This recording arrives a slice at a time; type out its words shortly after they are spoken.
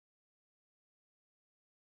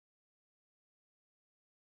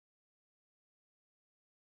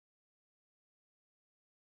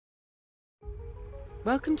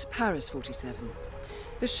Welcome to Paris, 47.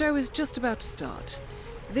 The show is just about to start.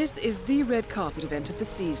 This is the red carpet event of the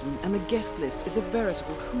season, and the guest list is a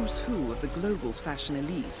veritable who's who of the global fashion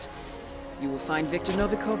elite. You will find Viktor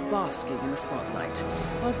Novikov basking in the spotlight,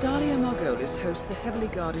 while Dalia Margolis hosts the heavily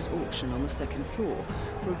guarded auction on the second floor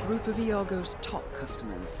for a group of Iago's top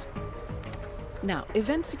customers. Now,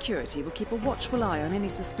 event security will keep a watchful eye on any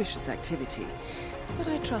suspicious activity, but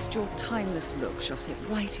I trust your timeless look shall fit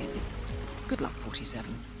right in. Good luck,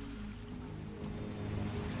 47.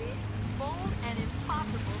 Big, bold, and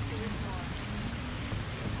impossible to ignore.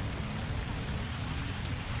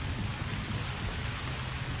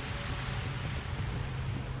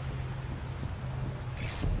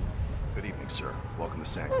 Good evening, sir. Welcome to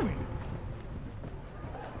Sand Queen.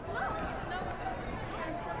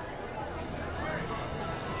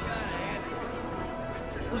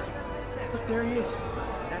 Look, there he is.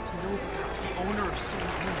 That's Novikov, the owner of Sand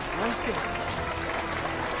Queen, right there.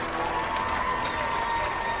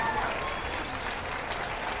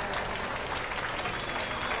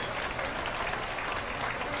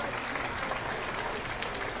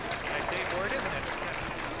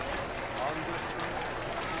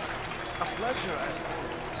 A pleasure, as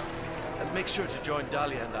always. And make sure to join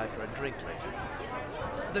Dalia and I for a drink later.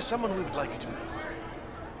 There's someone we would like you to meet.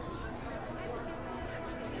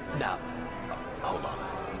 Now, hold on.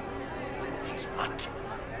 He's right.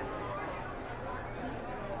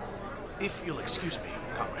 If you'll excuse me,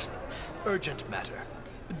 Congressman. Urgent matter.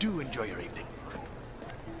 Do enjoy your evening.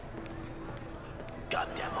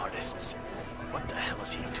 Goddamn artists. What the hell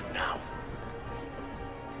is he into now?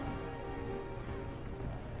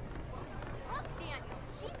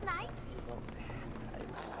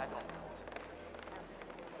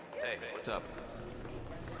 Hey, what's up?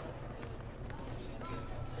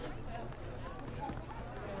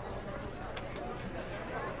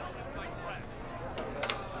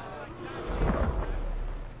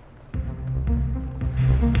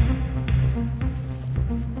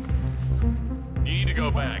 You need to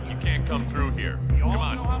go back. You can't come through here. Come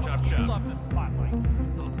on, chop chop.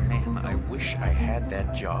 Man, I wish I had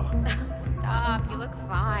that jaw. Stop, you look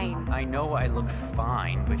fine. I know I look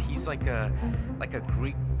fine, but he's like a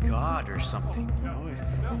Greek god or something, you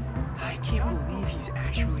know? I can't believe he's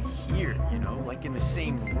actually here, you know, like in the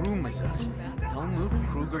same room as us. Helmut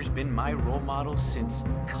Kruger's been my role model since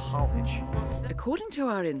college. According to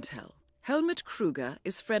our intel, Helmut Kruger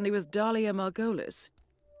is friendly with Dalia Margolis.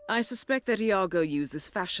 I suspect that Iago uses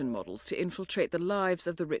fashion models to infiltrate the lives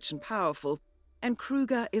of the rich and powerful, and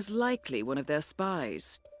Kruger is likely one of their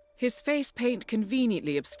spies. His face paint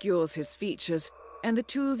conveniently obscures his features, and the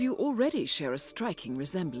two of you already share a striking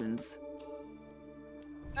resemblance.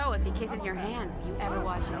 Oh, if he kisses your hand, will you ever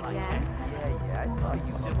wash it again? Yeah, I saw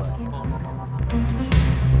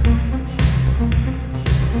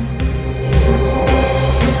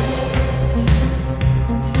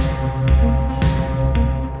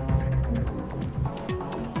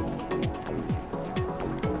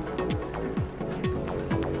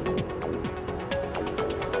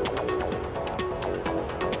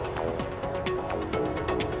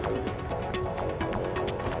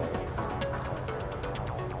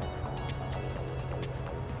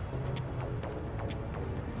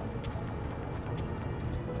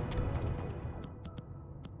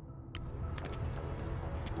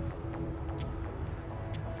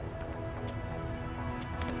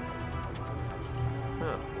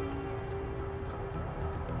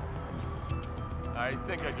I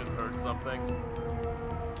think I just heard something.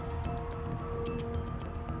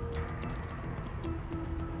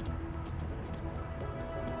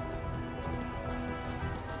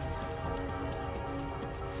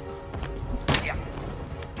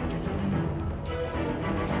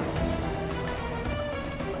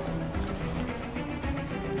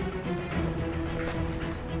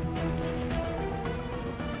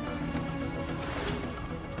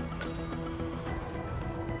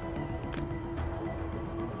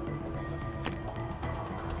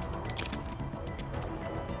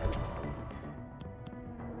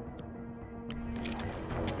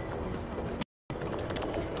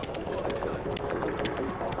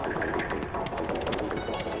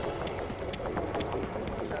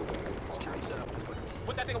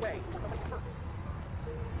 Put that thing away.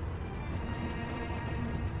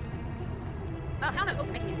 Oh, hell no. Oh,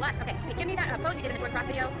 you're making me blush. Okay, hey, give me that pose you did in the Jordan Cross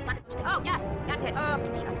video. Oh, yes, that's it. Oh,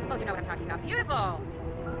 you know what I'm talking about. Beautiful.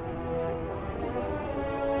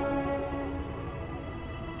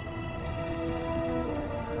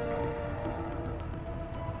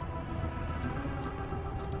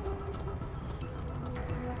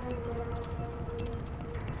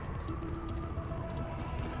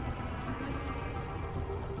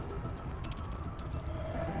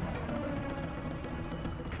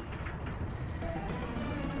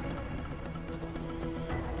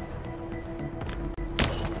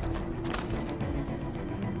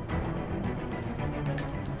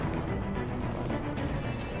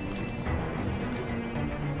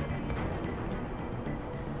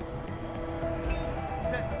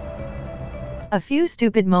 A few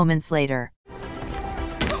stupid moments later.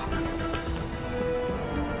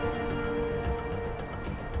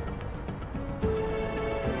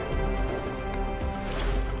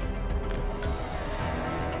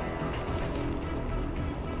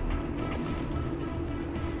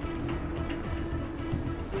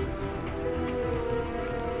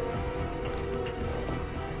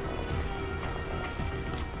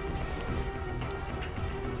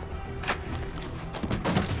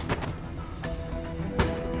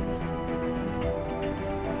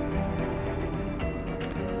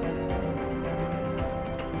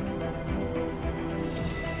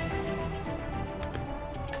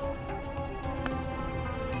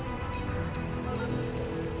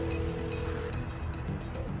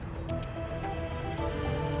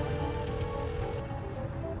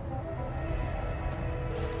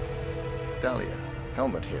 Dahlia,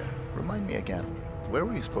 Helmut here. Remind me again, where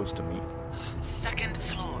were you supposed to meet? Second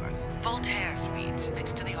floor, Voltaire Suite,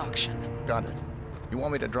 next to the auction. Got it. You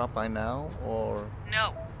want me to drop by now, or...?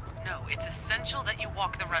 No, it's essential that you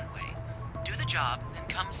walk the runway. Do the job, then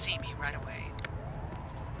come see me right away.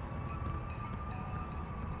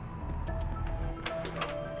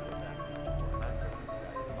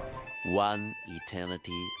 One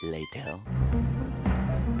eternity later.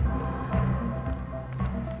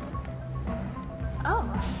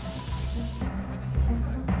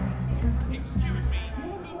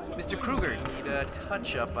 Mr. Kruger, need a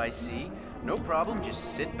touch-up, I see. No problem,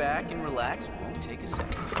 just sit back and relax. Won't take a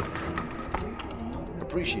second.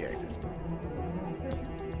 Appreciate it.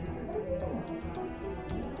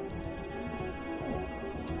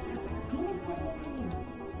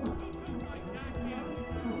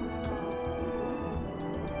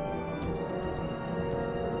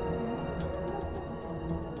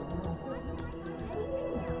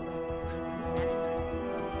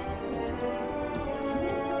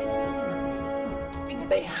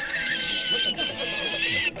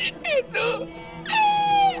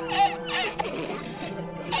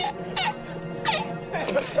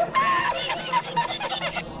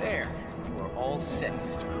 There. You are all set,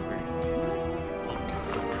 Mr. Kruger.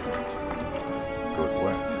 Good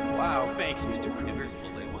work. Wow, thanks, Mr. Kruger.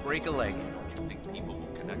 Break a leg. Don't you think people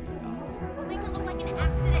will connect the dots? We'll make it look like an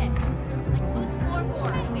accident. Like loose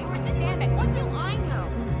floorboard, wayward sandbag. What do I know?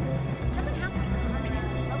 It doesn't have to be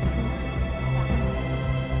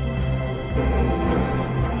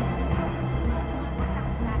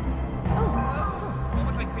What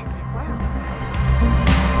was I thinking?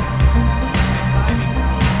 Timing.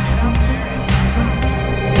 Get out there and...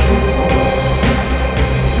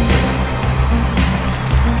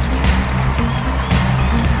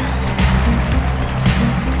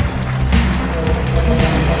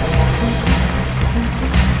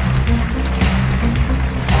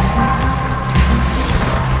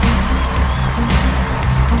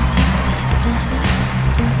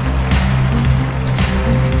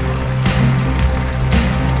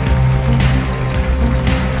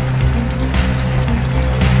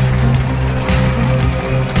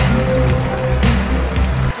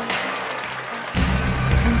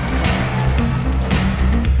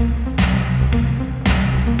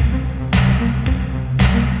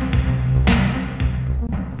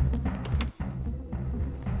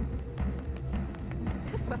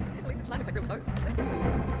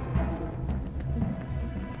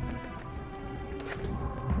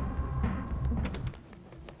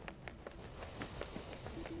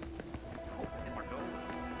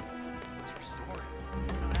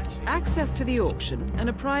 Access to the auction and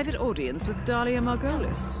a private audience with Dahlia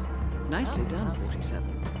Margolis. Nicely done,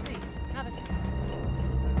 47. Please, have a seat.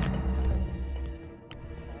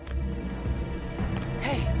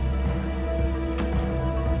 Hey!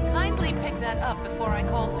 Kindly pick that up before I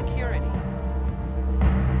call security.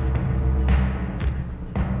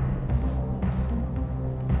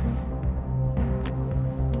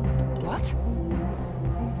 What?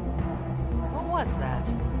 What was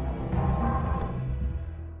that?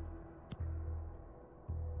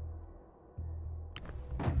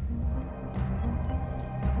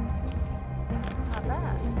 Not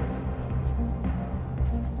bad.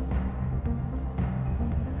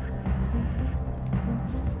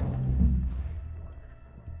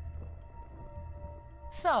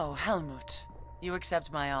 So, Helmut, you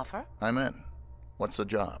accept my offer? I'm in. What's the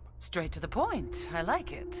job? Straight to the point. I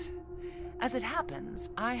like it. As it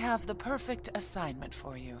happens, I have the perfect assignment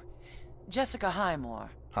for you. Jessica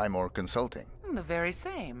Highmore. Highmore Consulting. The very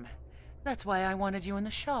same. That's why I wanted you in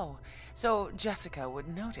the show, so Jessica would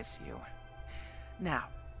notice you. Now,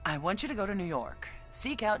 I want you to go to New York,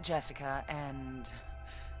 seek out Jessica, and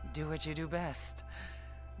do what you do best.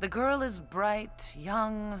 The girl is bright,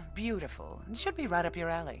 young, beautiful, and should be right up your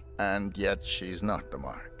alley. And yet she's not the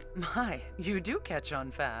mark. My, you do catch on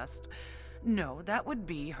fast. No, that would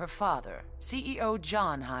be her father, CEO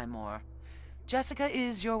John Highmore. Jessica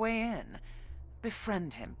is your way in.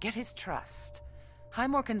 Befriend him, get his trust.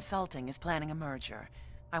 Highmore Consulting is planning a merger.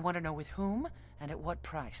 I want to know with whom and at what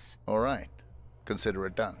price. All right. Consider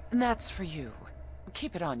it done. And that's for you.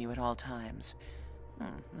 Keep it on you at all times.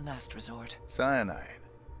 Last resort. Cyanide.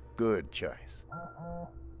 Good choice.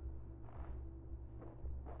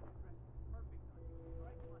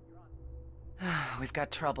 We've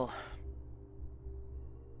got trouble.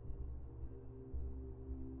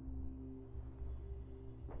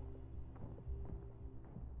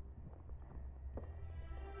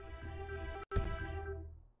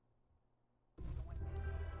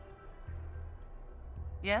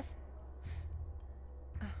 Yes?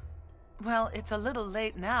 Well, it's a little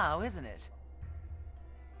late now, isn't it?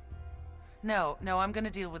 No, I'm gonna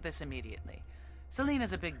deal with this immediately.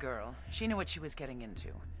 Selena's a big girl. She knew what she was getting into.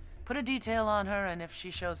 Put a detail on her, and if she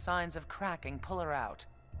shows signs of cracking, pull her out.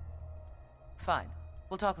 Fine.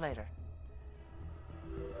 We'll talk later.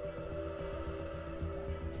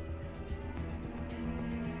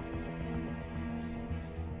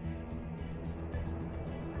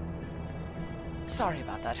 Sorry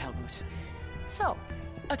about that, Helmut. So,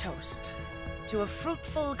 a toast to a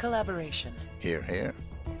fruitful collaboration. Hear, hear.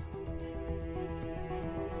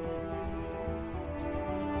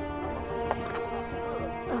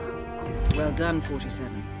 Well done,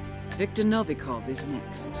 47. Viktor Novikov is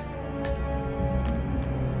next.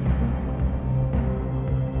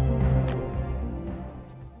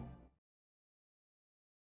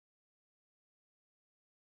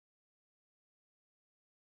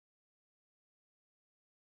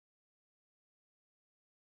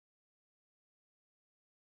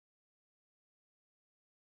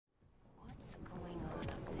 What's going on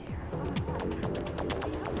up there?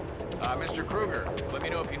 Mr. Kruger, let me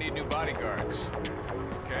know if you need new bodyguards.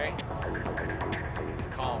 Okay?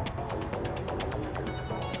 Calm.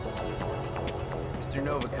 Mr.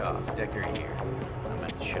 Novikov, Decker here. I'm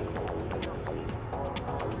at the show.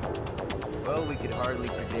 Well, we could hardly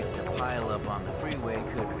predict a pileup on the freeway,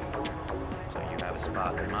 could we? So you have a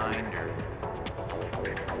spot in mind, or...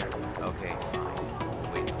 Okay, fine.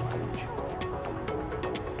 Wait in the lounge.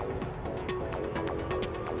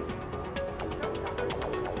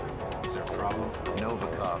 Is there a problem?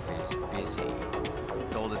 Novikov is busy.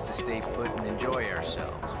 Told us to stay put and enjoy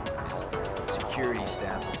ourselves. His security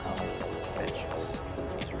staff will come fetch us.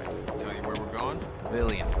 He's ready to tell you where we're going?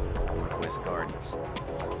 Pavilion, Northwest Gardens.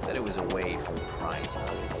 Said it was away from prying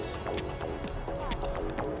eyes.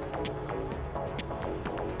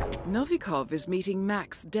 Novikov is meeting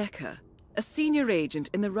Max Decker, a senior agent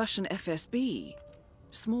in the Russian FSB.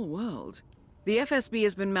 Small world. The FSB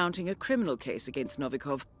has been mounting a criminal case against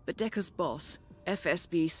Novikov, but Decker's boss,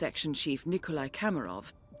 FSB Section Chief Nikolai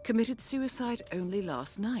Kamarov, committed suicide only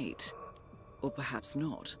last night. Or perhaps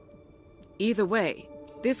not. Either way,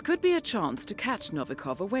 this could be a chance to catch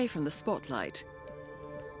Novikov away from the spotlight.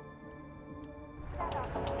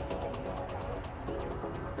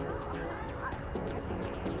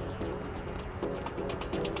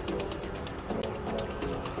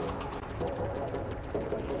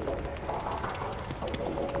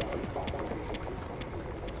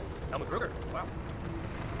 Helmut Kruger, wow.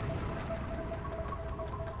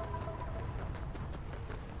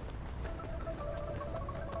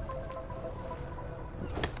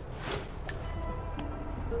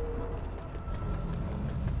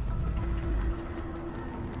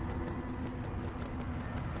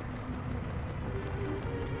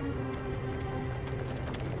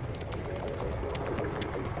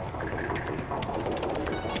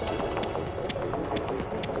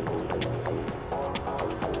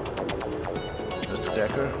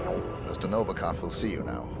 Decker, Mr. Novikov will see you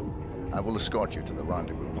now. I will escort you to the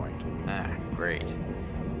rendezvous point. Ah, great.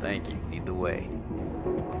 Thank you. Lead the way.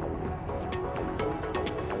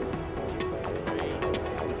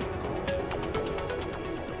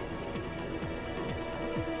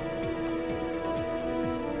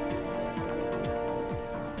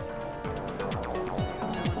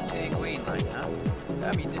 Saying Wayne line, huh?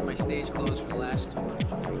 Abby did my stage clothes for the last tour.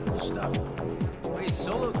 Pretty cool stuff. Wayne's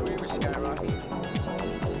solo career was skyrocketing.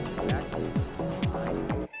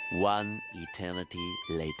 One eternity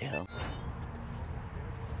later.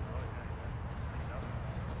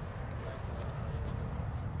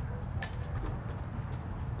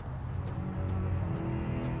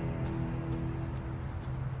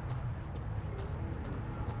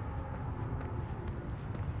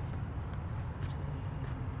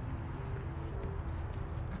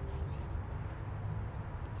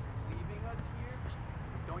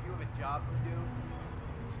 job to do?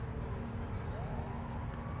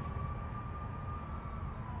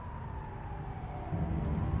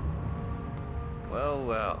 Well,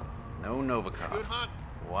 well. No Novikov. Good hunt.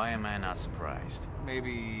 Why am I not surprised?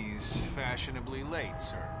 Maybe he's fashionably late,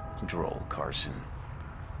 sir. Droll, Carson.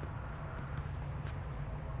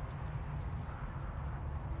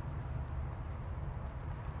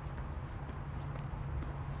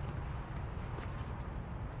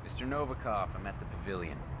 Mr. Novikov, I'm at the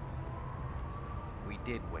pavilion. We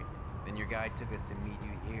did wait. Then your guy took us to meet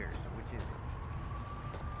you here, so which is it?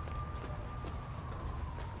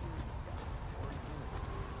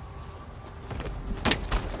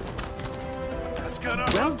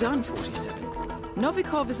 Well done, 47.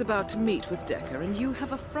 Novikov is about to meet with Decker, and you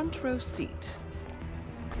have a front row seat.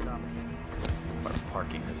 Our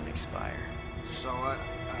parking doesn't expire. So,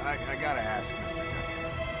 I gotta ask, Mr.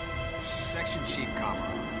 Decker. Section Chief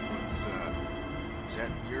Komarov, is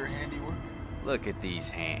that your handiwork? Look at these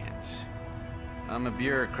hands. I'm a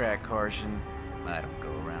bureaucrat, Carson. I don't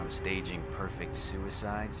go around staging perfect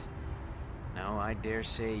suicides. No, I dare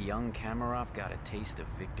say young Komarov got a taste of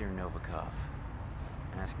Viktor Novikov.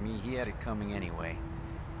 Ask me, he had it coming anyway.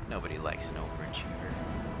 Nobody likes an overachiever.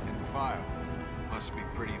 In the file. Must be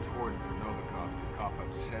pretty important for Novikov to cough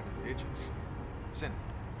up 7 digits. What's in it?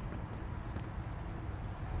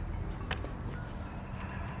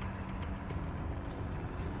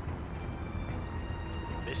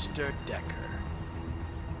 Mr. Decker.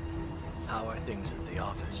 How are things at the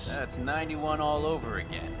office? That's 91 all over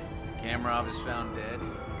again. Komarov is found dead,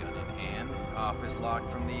 gun in hand, office locked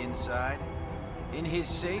from the inside. In his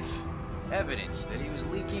safe, evidence that he was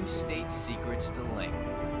leaking state secrets to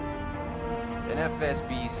Langley. An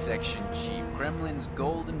FSB section chief, Kremlin's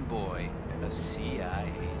golden boy, a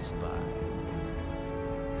CIA spy.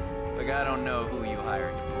 Look, I don't know who you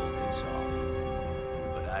hired to pull this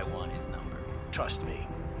off, but I want his number. Trust me,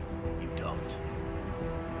 you don't.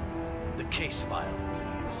 The case file,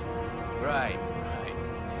 please. Right, right.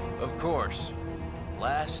 Of course.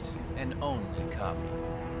 Last and only copy.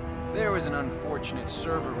 There was an unfortunate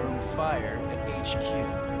server room fire at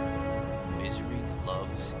HQ. Misery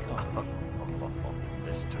loves company.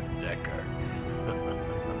 Mr. Decker.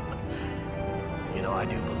 You know, I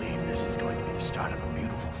do believe this is going to be the start of a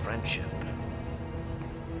beautiful friendship.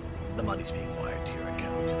 The money's being wired to your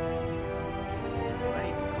account. I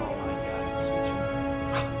hate to call my guy and switch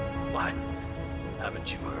him. What? Haven't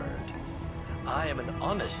you heard? I am an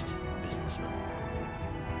honest businessman.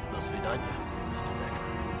 До свидания, Mr. Decker.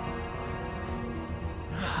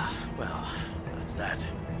 Well, that's that.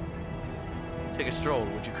 Take a stroll,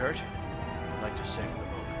 would you, Kurt? I'd like to savor the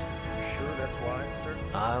moment. Sure that's wise, sir?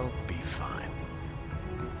 I'll be fine.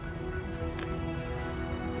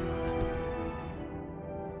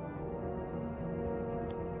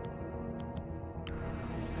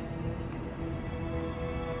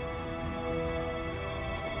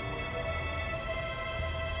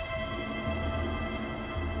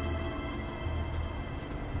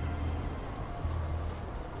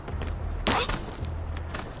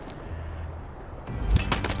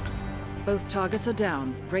 Both targets are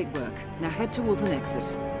down. Great work. Now head towards an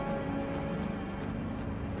exit.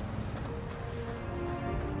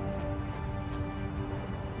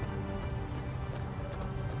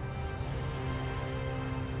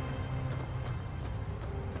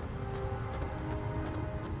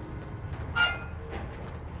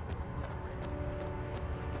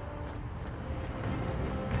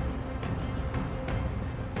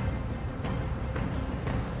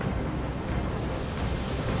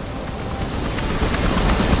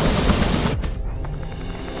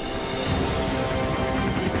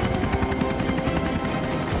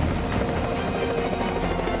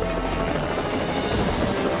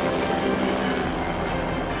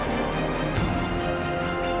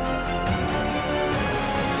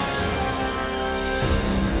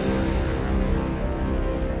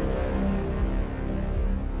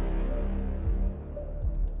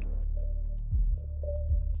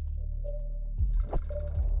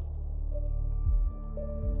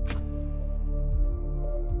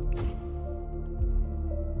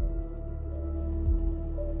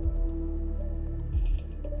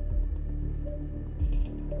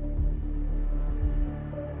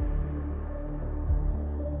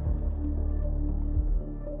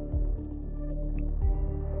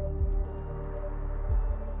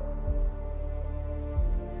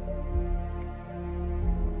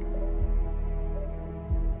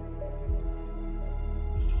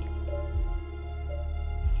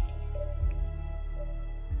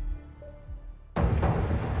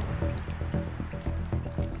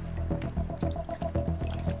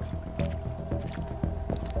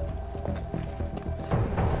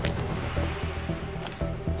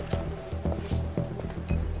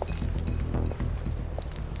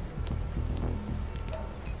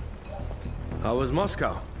 How was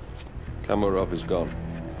Moscow? Kamarov is gone.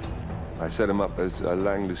 I set him up as a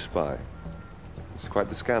Langley spy. It's quite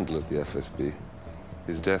the scandal at the FSB.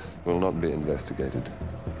 His death will not be investigated.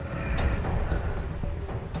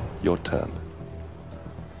 Your turn.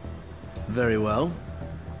 Very well.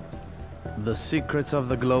 The secrets of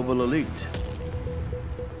the global elite.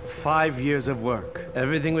 5 years of work.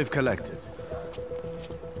 Everything we've collected.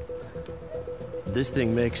 This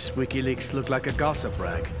thing makes WikiLeaks look like a gossip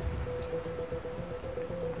rag.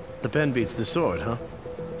 The pen beats the sword, huh?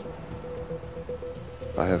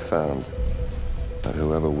 I have found that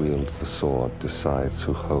whoever wields the sword decides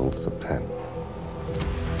who holds the pen.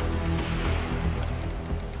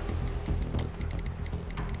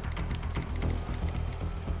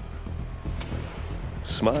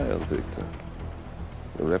 Smile, Victor.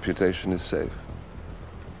 Your reputation is safe.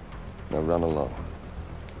 Now run along.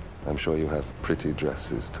 I'm sure you have pretty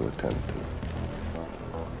dresses to attend to.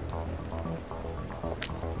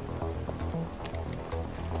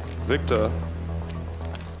 Victor,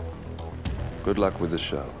 good luck with the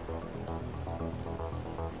show.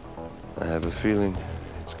 I have a feeling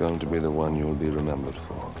it's going to be the one you'll be remembered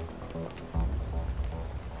for.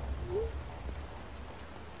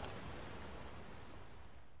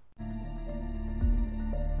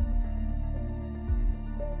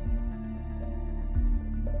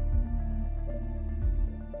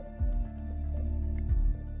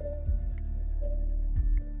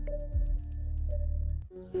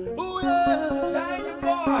 Ooh, yeah,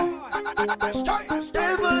 boy.